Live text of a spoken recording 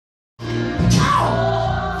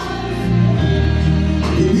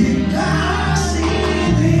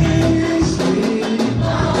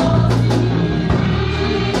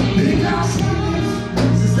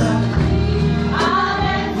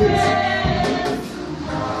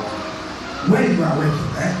When you are working,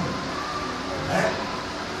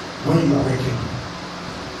 when you are working,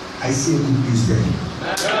 I see a good news there.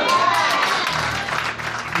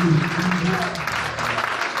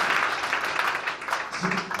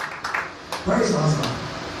 Where is your husband?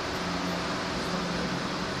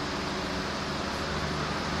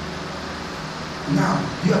 Now,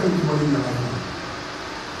 you have everybody in your life now.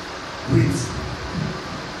 Wait.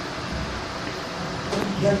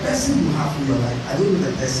 The person you have in your life, I don't know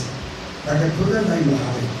the person. But the problem that you are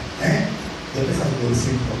having, the person has got the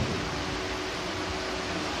same problem.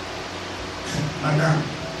 Madam,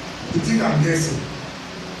 you think I'm guessing?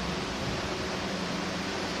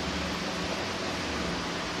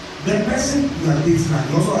 The person you are dating now,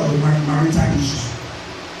 you also have the marital issues.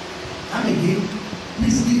 And again,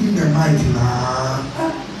 please give me the mic now.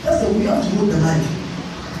 That's the way you have to hold the mic.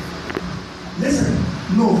 Listen,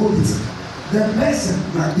 no, hold it. The person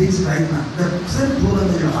you are dating right now, the same problem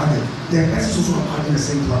that you're having, the person is also having the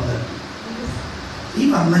same problem.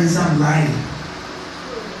 If I'm lying, I'm lying.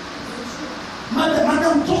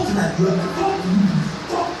 Madam, talk like you are.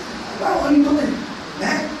 Talk. Why are you talking?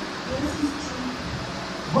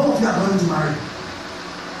 Both of you are going to marry.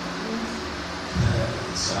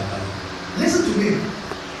 Listen to me.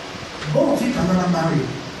 Both of you cannot marry.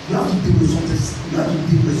 You have to deal with something. You have to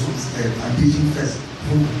deal with some ambition first.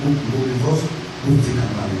 Because both of you can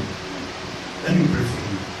marry. Let me pray for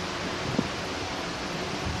you.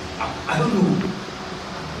 I don't know.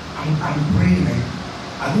 I'm praying.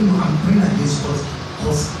 I don't know. I'm praying against court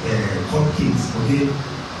case. Okay,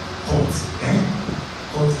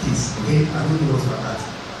 court case. Okay, I don't know what's about that.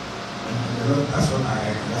 That's what I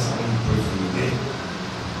want to pray for you. Okay,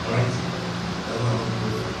 all right.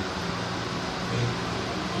 Okay.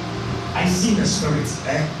 I see the spirit.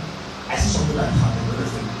 I see something that happened.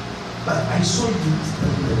 Understand? But I saw you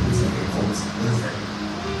standing there with a court. Understand?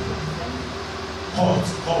 Court.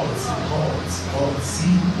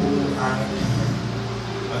 C-O-R-T.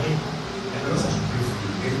 Okay? And also to pray for you,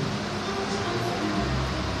 okay?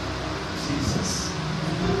 Jesus.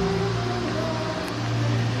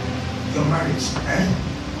 Your marriage,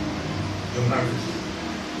 Your marriage.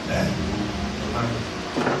 Your marriage.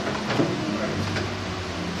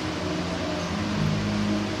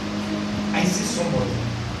 I see somebody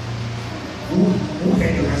who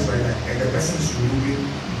had your hands right now, and the person is removing,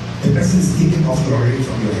 the person is taking off your ring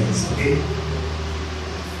from your hands, okay?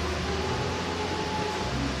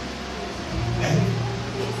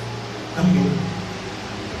 Come here.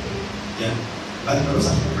 Yeah. But the Lord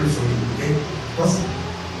has to pray for you, okay? Because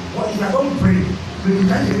if I don't pray, you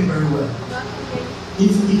can't hear me very well.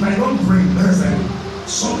 If I don't pray, understand,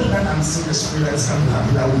 something that I'm seeing the spirit that's coming to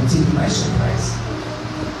happen that will take me by surprise.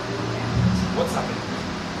 What's happening?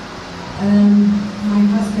 My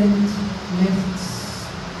husband left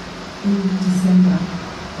in December.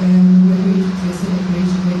 We were going to a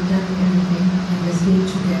celebration, we had done everything, and we stayed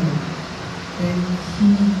together. Then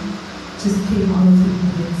he just came out of the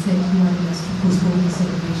blue and said he wanted us to postpone the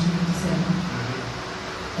celebration in December.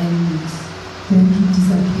 And then he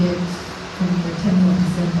disappeared from the 10th of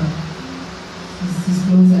December. His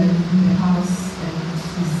clothes are in the house and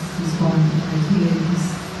he's gone. And here he's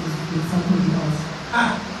with somebody else.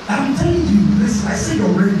 I'm telling you, listen, I see your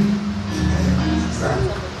ring.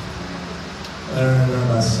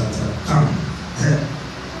 Come.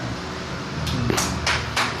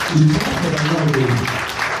 You talk for the Lord.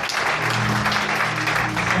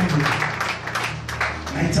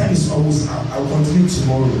 My time is almost up. I'll continue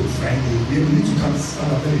tomorrow, Friday. We need to come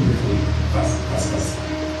stand up very quickly. Fast.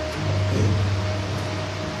 Okay.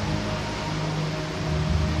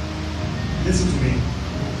 Listen to me.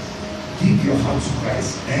 Give your heart to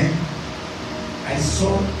Christ. I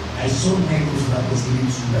saw miracles that was given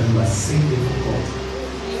to you that you are saved for God.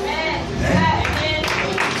 Amen.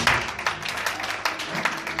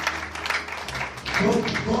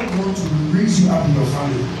 God wants to raise you up in your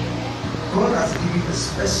family. God has given you a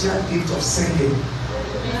special gift of singing.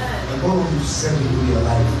 And God wants to sing in your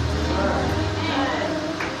life.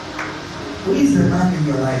 Who is the man in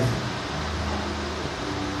your life?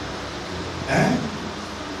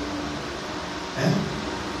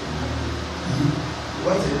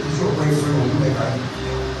 What is your boyfriend or whoever?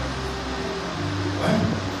 What?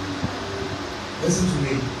 Listen to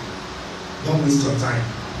me. Don't waste your time.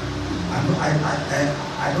 I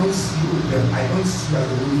don't see you as a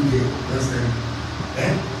woman gay. Understand?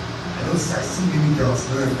 I see many girls.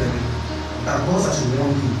 Understand? that God has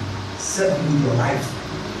warned you. Serve him with your life.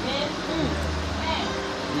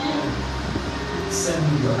 Serve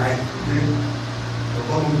him with your life. Then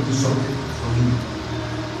God will do something for you.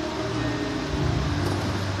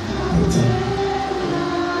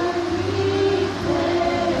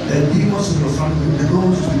 The demons in your family, the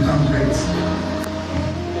roads will become great.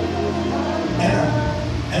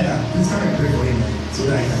 Ella, please come and pray for him so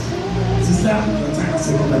that I can. Sister, your time has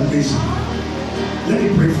a congratulation. Let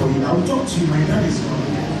me pray for you. I will talk to you. My time is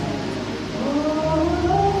coming.